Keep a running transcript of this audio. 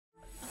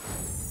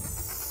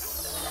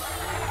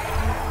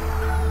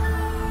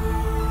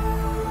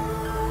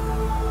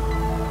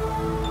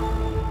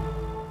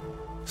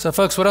So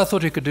folks, what I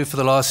thought we could do for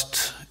the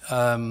last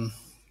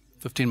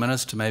 15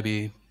 minutes to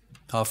maybe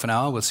half an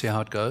hour, we'll see how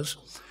it goes,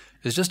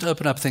 is just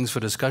open up things for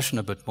discussion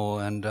a bit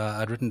more. And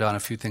I'd written down a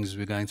few things as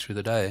we're going through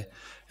the day.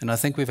 And I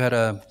think we've had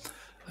a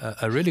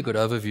really good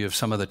overview of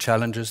some of the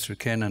challenges through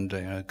Ken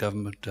and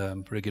government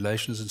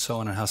regulations and so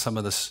on, and how some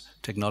of this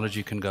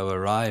technology can go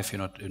awry if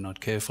you're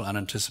not careful,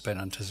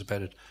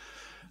 unanticipated,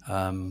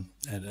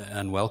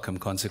 unwelcome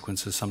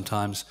consequences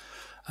sometimes.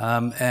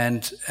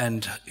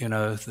 And you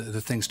know,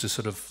 the things to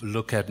sort of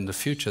look at in the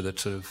future that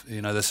sort of,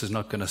 you know, this is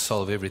not going to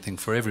solve everything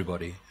for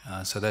everybody.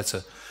 So that's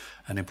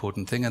an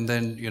important thing. And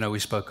then, you know, we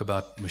spoke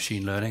about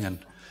machine learning, and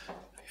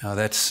you know,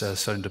 that's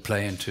starting to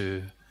play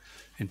into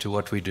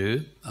what we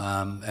do,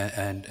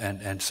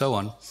 and so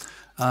on.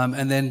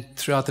 And then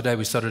throughout the day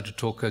we started to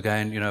talk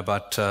again, you know,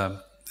 about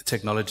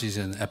technologies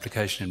and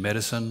application in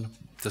medicine,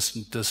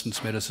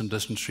 distance medicine,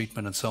 distance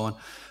treatment, and so on.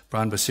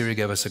 Brian Bosire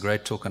gave us a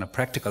great talk on a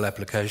practical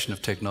application of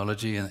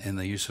technology in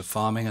the use of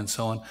farming and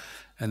so on.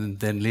 And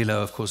then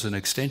Lilo, of course, an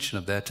extension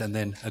of that. And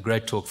then a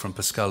great talk from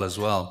Pascal as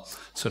well,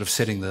 sort of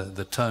setting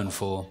the tone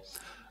for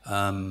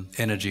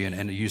energy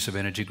and the use of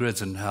energy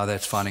grids and how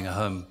that's finding a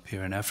home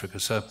here in Africa.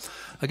 So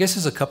I guess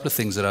there's a couple of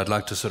things that I'd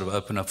like to sort of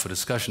open up for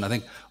discussion. I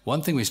think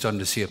one thing we're starting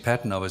to see a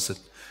pattern of is that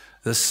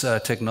this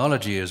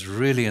technology is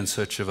really in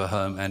search of a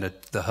home, and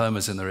the home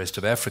is in the rest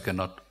of Africa,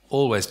 not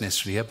always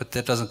necessarily here, but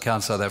that doesn't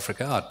count South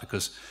Africa out,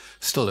 because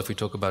still, if we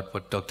talk about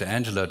what Dr.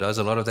 Angelo does,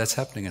 a lot of that's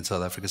happening in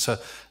South Africa. So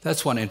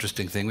that's one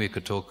interesting thing we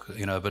could talk,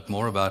 you know, a bit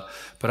more about.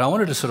 But I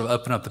wanted to sort of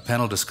open up the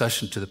panel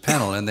discussion to the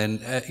panel, and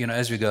then, you know,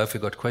 as we go, if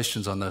we've got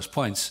questions on those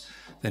points,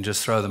 then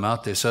just throw them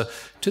out there. So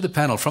to the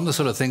panel, from the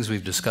sort of things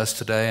we've discussed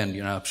today, and,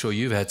 you know, I'm sure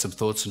you've had some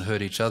thoughts and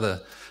heard each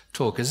other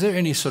talk, is there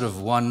any sort of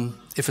one,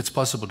 if it's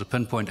possible to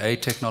pinpoint a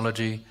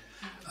technology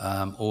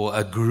or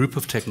a group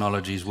of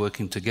technologies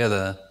working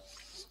together,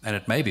 and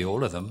it may be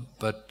all of them,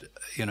 but,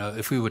 you know,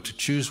 if we were to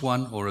choose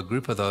one or a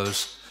group of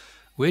those,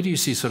 where do you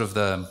see sort of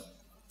the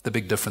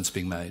big difference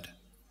being made?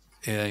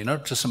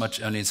 Not just so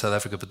much only in South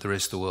Africa, but the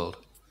rest of the world.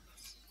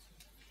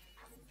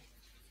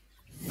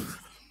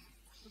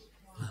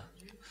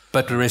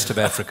 But the rest of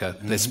Africa,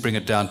 let's bring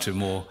it down to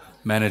more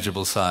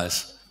manageable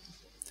size.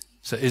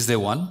 So is there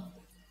one?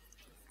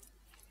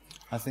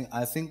 I think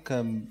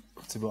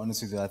to be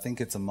honest with you, I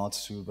think it's a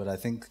multitude, but I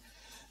think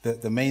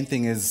the main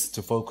thing is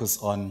to focus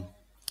on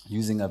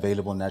using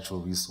available natural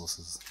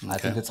resources. Okay. I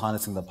think it's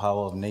harnessing the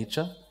power of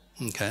nature,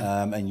 okay,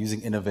 and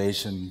using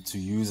innovation to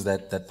use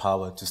that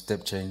power to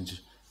step change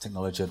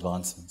technology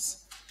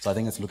advancements. So I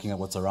think it's looking at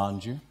what's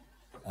around you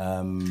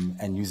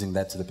and using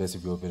that to the best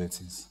of your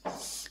abilities.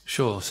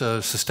 Sure, so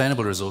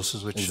sustainable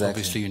resources, which exactly,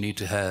 obviously you need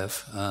to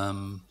have,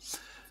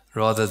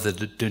 rather than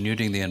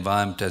denuding the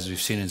environment, as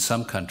we've seen in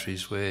some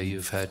countries where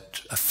you've had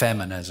a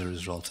famine as a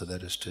result of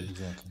that, is to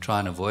exactly try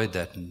and avoid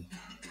that and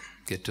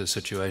get to a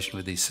situation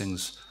where these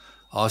things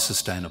are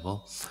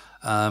sustainable.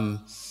 And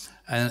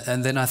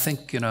then I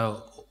think, you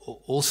know,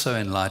 also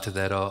in light of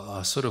that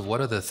are sort of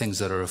what are the things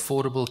that are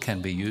affordable,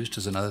 can be used,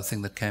 is another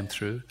thing that came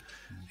through.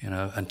 You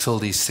know, until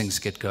these things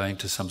get going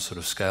to some sort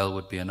of scale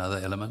would be another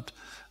element.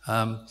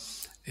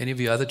 Any of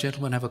you other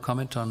gentlemen have a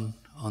comment on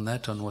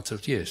that, on what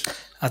sort of, yes?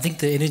 I think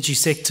the energy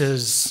sector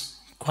is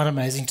quite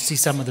amazing to see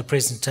some of the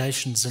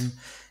presentations. And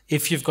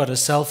if you've got a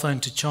cell phone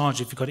to charge,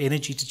 if you've got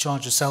energy to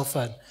charge a cell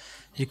phone,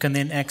 you can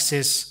then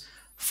access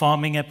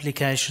farming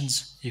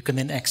applications, you can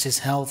then access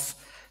health.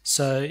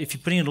 So if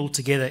you're putting it all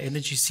together,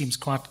 energy seems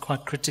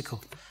quite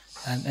critical.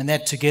 And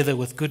that together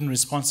with good and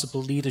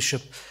responsible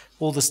leadership,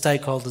 all the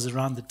stakeholders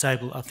around the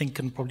table, I think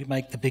can probably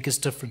make the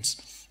biggest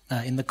difference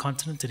in the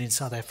continent and in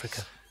South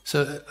Africa.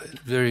 So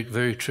very,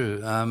 very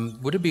true.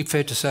 Would it be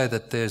fair to say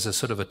that there's a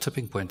sort of a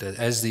tipping point that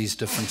as these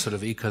different sort of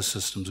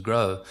ecosystems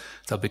grow,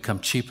 they'll become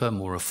cheaper,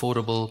 more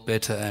affordable,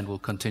 better, and will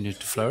continue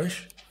to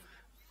flourish?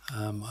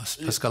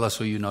 Pascal, I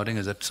saw you nodding.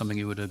 Is that something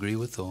you would agree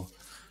with, or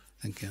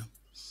think, yeah?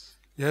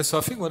 Yeah, so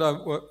I think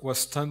what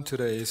was done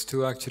today is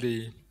to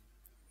actually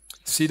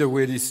see the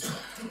way these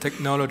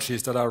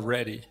technologies that are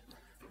ready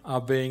are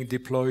being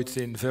deployed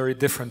in very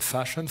different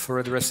fashion for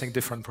addressing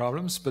different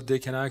problems, but they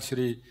can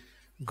actually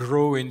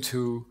grow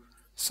into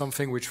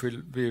something which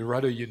will be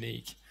rather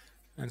unique.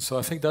 And so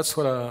I think that's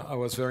what I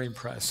was very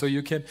impressed. So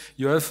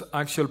you have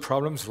actual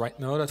problems right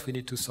now that we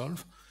need to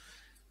solve.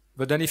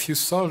 But then if you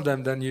solve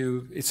them, then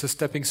it's a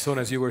stepping stone,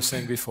 as you were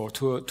saying before,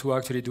 to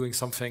actually doing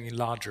something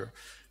larger.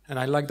 And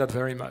I like that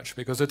very much,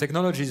 because the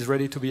technology is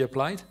ready to be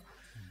applied,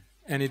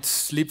 and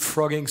it's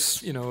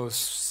leapfrogging, you know,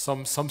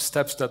 some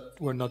steps that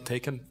were not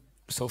taken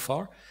so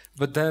far.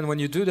 But then when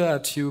you do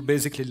that, you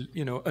basically,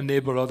 you know,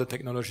 enable other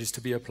technologies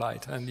to be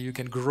applied, and you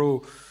can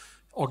grow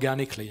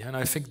organically. And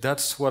I think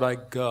that's what I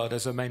got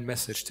as a main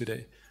message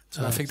today.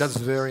 So I think that's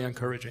very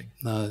encouraging.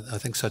 No, I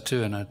think so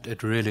too, and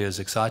it really is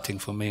exciting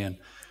for me. And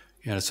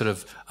you know, sort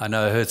of, I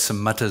know I heard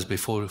some mutters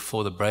before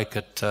the break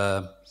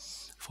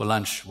for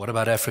lunch. What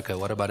about Africa?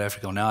 What about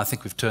Africa? Well, now I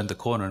think we've turned the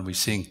corner and we're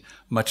seeing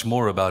much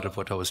more about it,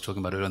 what I was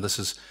talking about earlier. And this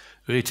is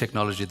really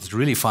technology that's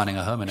really finding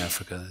a home in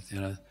Africa.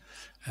 You know,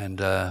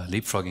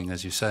 leapfrogging,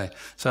 as you say.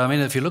 So, I mean,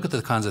 if you look at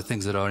the kinds of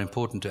things that are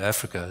important to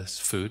Africa, it's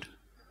food,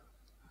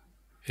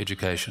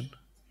 education,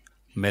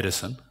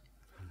 medicine,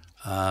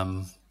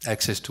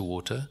 access to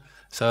water.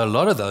 So a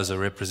lot of those are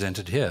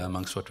represented here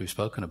amongst what we've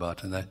spoken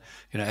about. And that,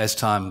 as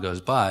time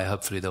goes by,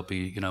 hopefully there'll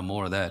be,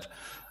 more of that.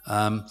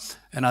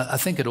 And I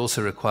think it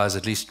also requires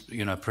at least,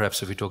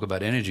 perhaps if we talk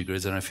about energy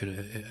grids, I don't know if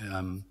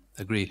you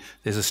agree,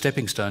 there's a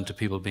stepping stone to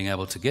people being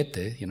able to get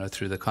there,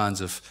 through the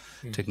kinds of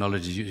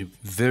technologies,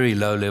 very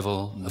low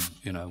level of,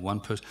 one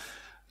person.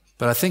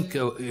 But I think,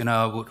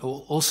 I would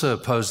also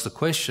pose the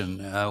question,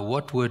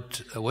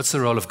 what's the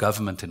role of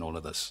government in all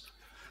of this?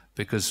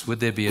 Because would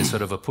there be a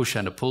sort of a push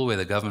and a pull where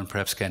the government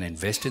perhaps can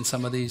invest in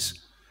some of these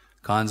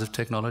kinds of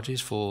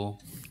technologies for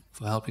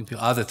helping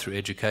people, either through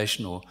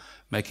education or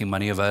making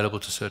money available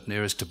to certain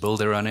areas to build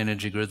their own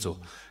energy grids, or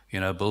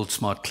build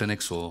smart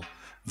clinics or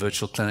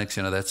virtual clinics,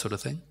 that sort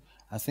of thing?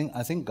 I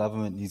think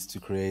government needs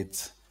to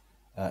create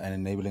an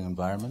enabling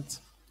environment.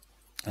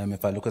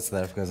 If I look at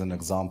South Africa as an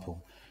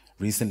example,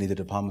 recently the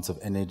Department of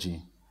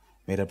Energy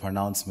made a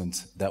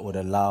pronouncement that would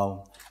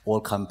allow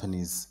all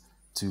companies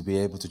to be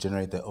able to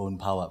generate their own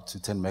power up to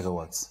 10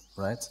 megawatts,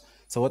 right?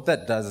 So what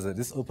that does is that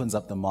this opens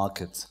up the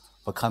market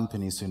for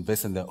companies to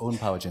invest in their own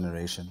power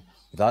generation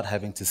without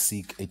having to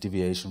seek a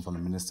deviation from the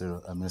Minister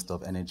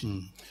of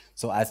Energy.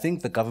 So I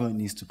think the government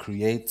needs to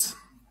create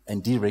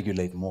and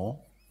deregulate more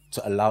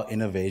to allow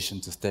innovation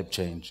to step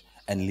change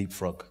and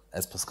leapfrog,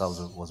 as Pascal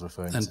was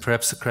referring to. And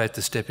perhaps to create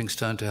the stepping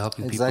stone to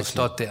helping people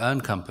start their own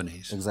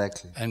companies.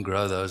 Exactly. And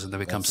grow those, and they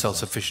become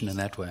self-sufficient in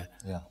that way.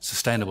 Yeah.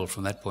 Sustainable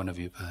from that point of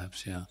view,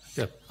 perhaps,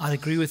 yeah. I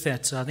agree with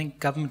that. So I think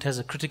government has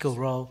a critical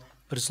role,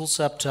 but it's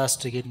also up to us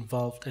to get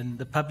involved. And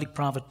the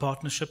public-private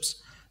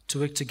partnerships to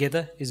work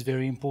together is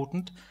very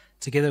important,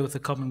 together with a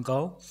common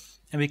goal.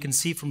 And we can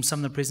see from some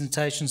of the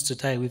presentations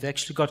today, we've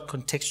actually got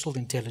contextual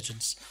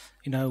intelligence.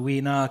 We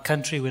in our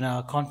country, we're in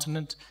our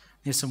continent,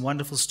 there's some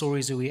wonderful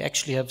stories where we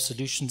actually have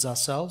solutions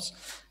ourselves,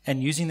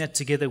 and using that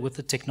together with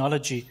the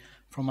technology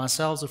from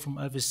ourselves or from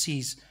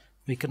overseas,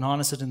 we can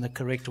harness it in the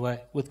correct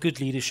way with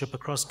good leadership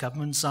across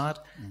government side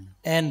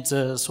and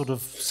sort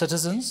of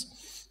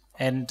citizens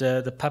and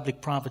the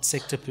public-private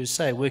sector per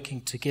se working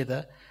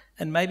together.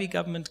 And maybe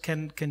government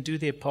can do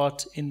their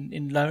part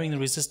in lowering the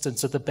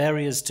resistance, so the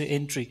barriers to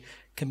entry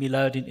can be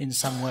lowered in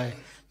some way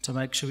to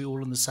make sure we're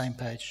all on the same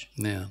page.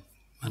 Yeah.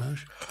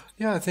 Manoj?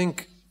 Yeah, I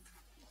think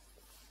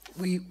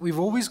we've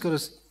always got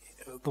to,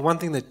 the one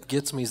thing that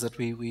gets me is that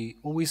we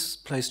always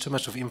place too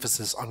much of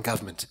emphasis on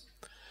government.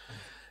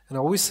 And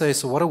I always say,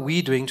 so what are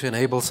we doing to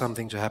enable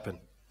something to happen?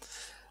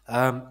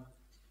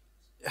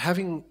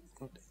 Having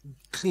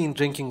clean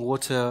drinking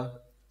water,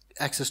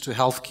 access to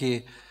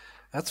healthcare,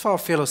 that's for our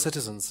fellow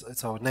citizens.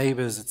 It's our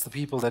neighbors, it's the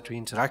people that we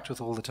interact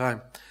with all the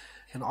time.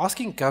 And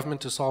asking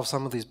government to solve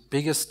some of these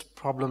biggest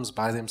problems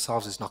by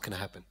themselves is not going to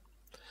happen.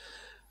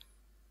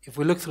 If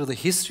we look through the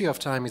history of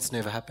time, it's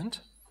never happened.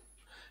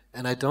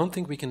 And I don't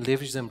think we can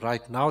leverage them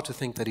right now to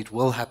think that it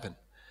will happen.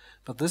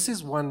 But this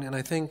is one, and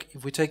I think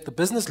if we take the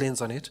business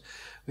lens on it,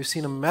 we've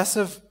seen a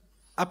massive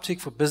uptick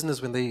for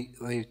business when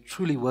they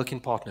truly work in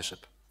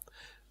partnership.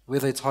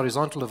 Whether it's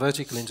horizontal or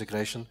vertical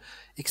integration,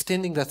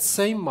 extending that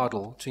same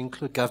model to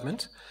include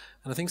government.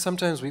 And I think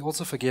sometimes we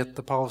also forget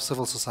the power of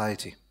civil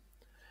society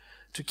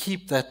to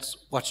keep that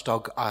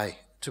watchdog eye,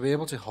 to be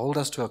able to hold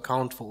us to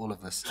account for all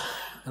of this.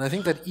 And I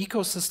think that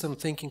ecosystem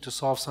thinking to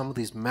solve some of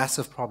these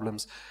massive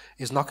problems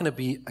is not going to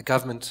be a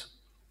government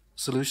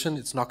solution,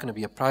 it's not going to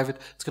be a private,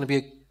 it's going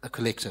to be a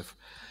collective.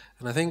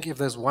 And I think if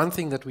there's one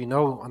thing that we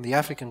know on the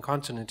African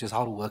continent is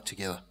how to work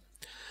together.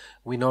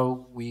 We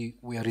know we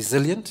are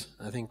resilient,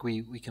 I think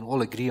we can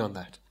all agree on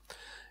that.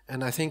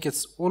 And I think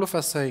it's all of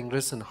us saying,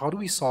 listen, how do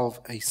we solve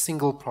a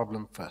single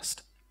problem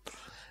first?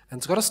 And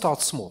it's got to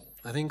start small.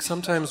 I think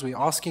sometimes we're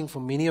asking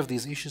for many of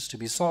these issues to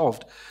be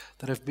solved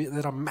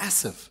that are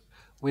massive.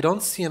 We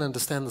don't see and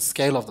understand the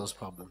scale of those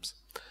problems.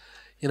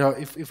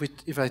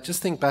 If I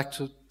just think back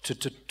to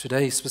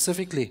today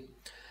specifically,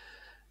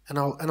 and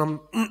I'm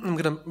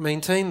going to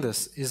maintain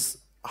this, is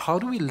how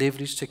do we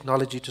leverage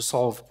technology to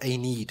solve a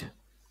need?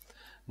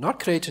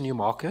 Not create a new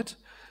market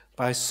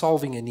by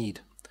solving a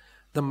need.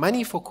 The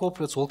money for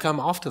corporates will come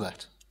after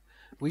that.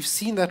 We've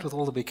seen that with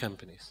all the big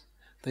companies.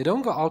 They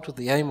don't go out with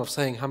the aim of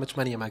saying, how much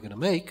money am I going to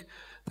make?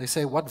 They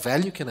say, what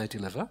value can I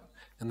deliver?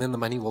 And then the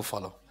money will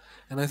follow.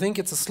 And I think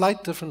it's a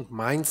slight different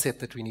mindset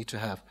that we need to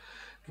have.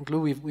 I think, Lou,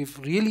 we've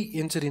really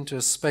entered into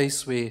a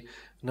space where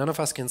none of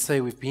us can say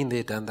we've been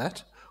there, done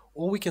that.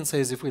 All we can say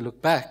is if we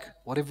look back,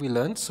 what have we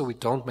learned so we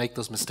don't make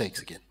those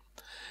mistakes again?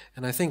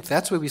 And I think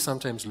that's where we're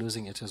sometimes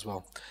losing it as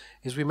well,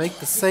 is we make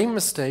the same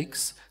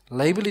mistakes,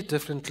 label it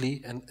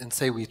differently, and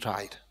say we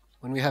tried,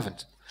 when we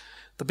haven't.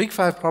 The big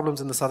five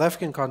problems in the South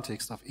African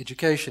context of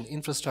education,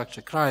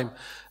 infrastructure, crime,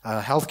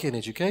 healthcare and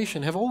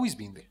education have always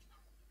been there.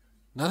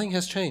 Nothing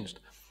has changed.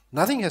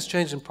 Nothing has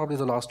changed in probably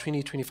the last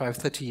 20, 25,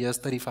 30 years,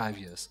 35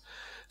 years.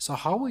 So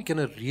how are we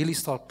going to really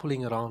start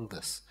pulling around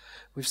this?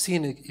 We've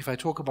seen, if I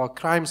talk about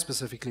crime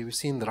specifically, we've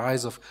seen the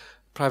rise of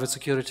private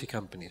security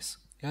companies.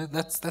 Yeah,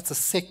 that's a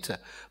sector.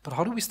 But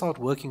how do we start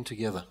working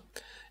together?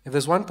 If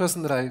there's one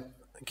person that I'm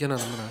going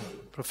to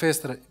profess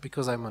that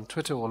because I'm on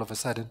Twitter all of a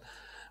sudden,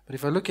 but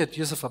if I look at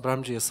Yusuf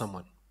Abramji as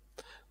someone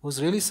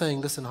who's really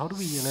saying, listen, how do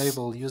we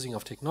enable using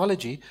of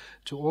technology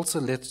to also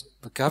let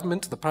the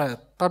government, the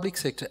public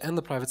sector, and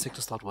the private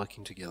sector start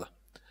working together?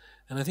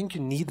 And I think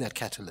you need that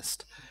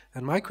catalyst.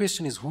 And my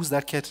question is, who's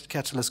that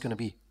catalyst going to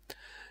be?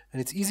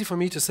 And it's easy for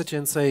me to sit here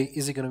and say,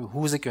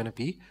 who's it going to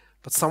be?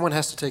 But someone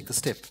has to take the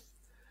step.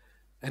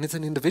 And it's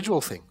an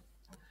individual thing.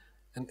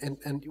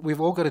 And we've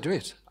all got to do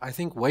it. I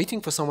think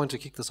waiting for someone to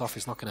kick this off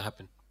is not going to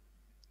happen.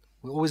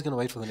 We're always going to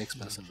wait for the next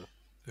person.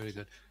 Very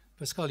good.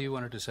 Pascal, you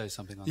wanted to say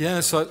something on that? Yeah,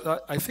 so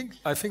I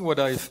think what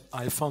I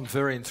found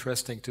very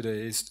interesting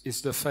today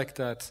is the fact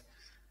that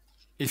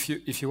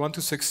if you want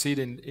to succeed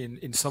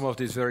in some of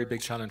these very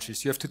big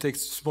challenges, you have to take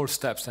small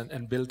steps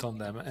and build on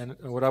them. And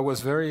what I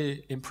was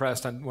very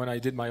impressed, and when I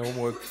did my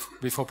homework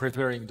before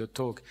preparing the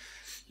talk,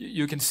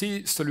 you can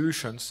see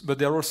solutions, but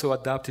they're also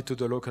adapted to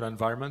the local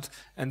environment,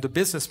 and the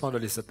business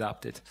model is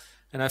adapted.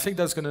 And I think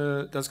that's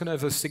gonna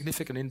have a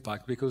significant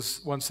impact,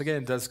 because once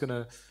again,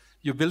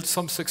 you build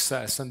some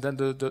success, and then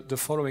the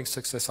following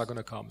success are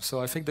gonna come. So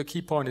I think the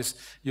key point is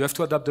you have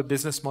to adapt the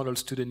business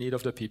models to the need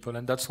of the people,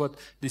 and that's what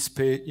this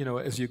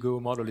pay-as-you-go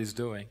model is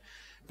doing.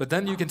 But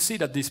then you can see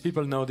that these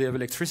people now they have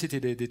electricity,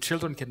 the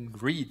children can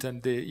read,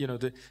 and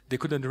they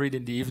couldn't read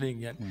in the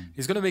evening. And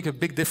it's going to make a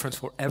big difference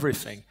for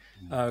everything,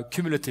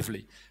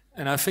 cumulatively.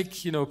 And I think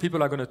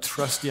people are going to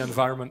trust the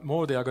environment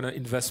more. They are going to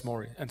invest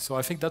more. And so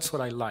I think that's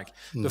what I like.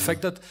 The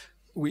fact that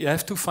we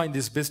have to find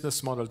this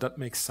business model that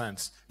makes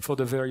sense for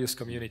the various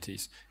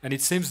communities. And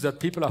it seems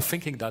that people are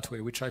thinking that way,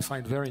 which I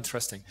find very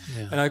interesting.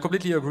 Yeah. And I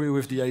completely agree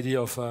with the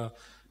idea of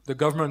the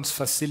government's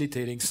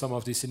facilitating some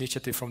of this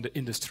initiative from the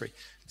industry.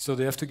 So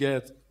they have to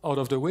get out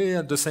of the way, and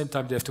at the same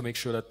time they have to make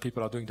sure that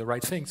people are doing the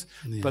right things.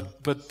 Yeah.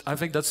 But I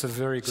think that's a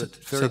very good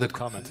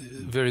comment.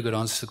 Very good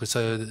answer. So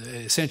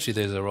essentially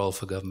there's a role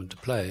for government to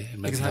play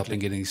in helping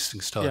getting these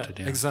things started.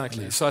 Yeah,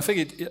 exactly. Yeah. So I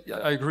think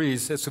I agree,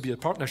 it has to be a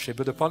partnership,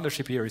 but the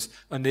partnership here is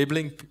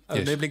enabling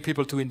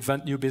people to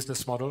invent new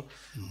business model,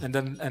 and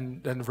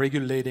then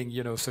regulating,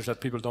 such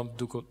that people don't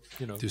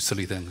do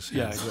silly things.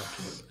 Yeah,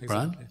 exactly.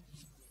 Brian?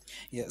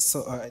 Yeah,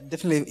 so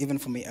definitely, even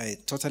for me, I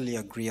totally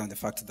agree on the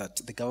fact that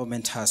the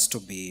government has to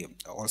be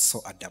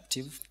also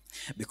adaptive,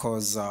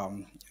 because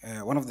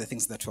one of the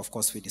things that, of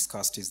course, we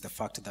discussed is the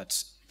fact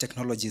that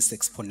technology is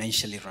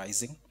exponentially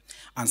rising,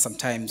 and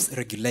sometimes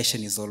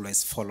regulation is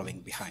always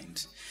following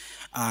behind.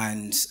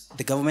 And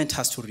the government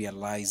has to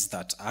realize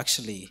that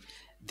actually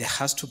there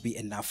has to be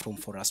enough room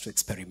for us to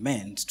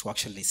experiment, to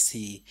actually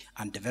see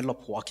and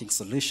develop working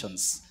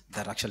solutions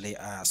that actually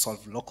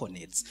solve local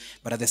needs.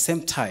 But at the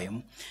same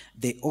time,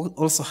 they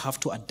also have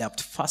to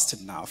adapt fast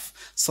enough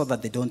so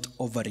that they don't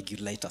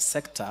over-regulate a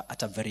sector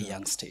at a very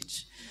young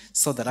stage,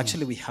 so that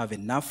actually we have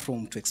enough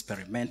room to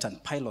experiment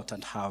and pilot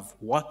and have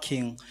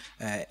working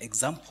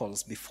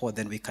examples before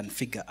then we can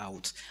figure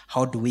out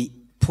how do we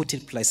put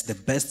in place the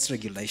best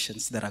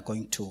regulations that are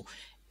going to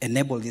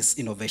enable these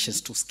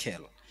innovations to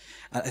scale.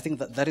 I think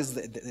that is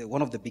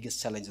one of the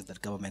biggest challenges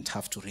that government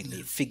have to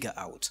really figure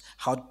out.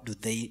 How do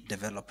they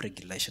develop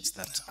regulations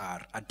that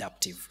are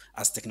adaptive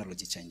as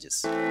technology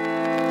changes?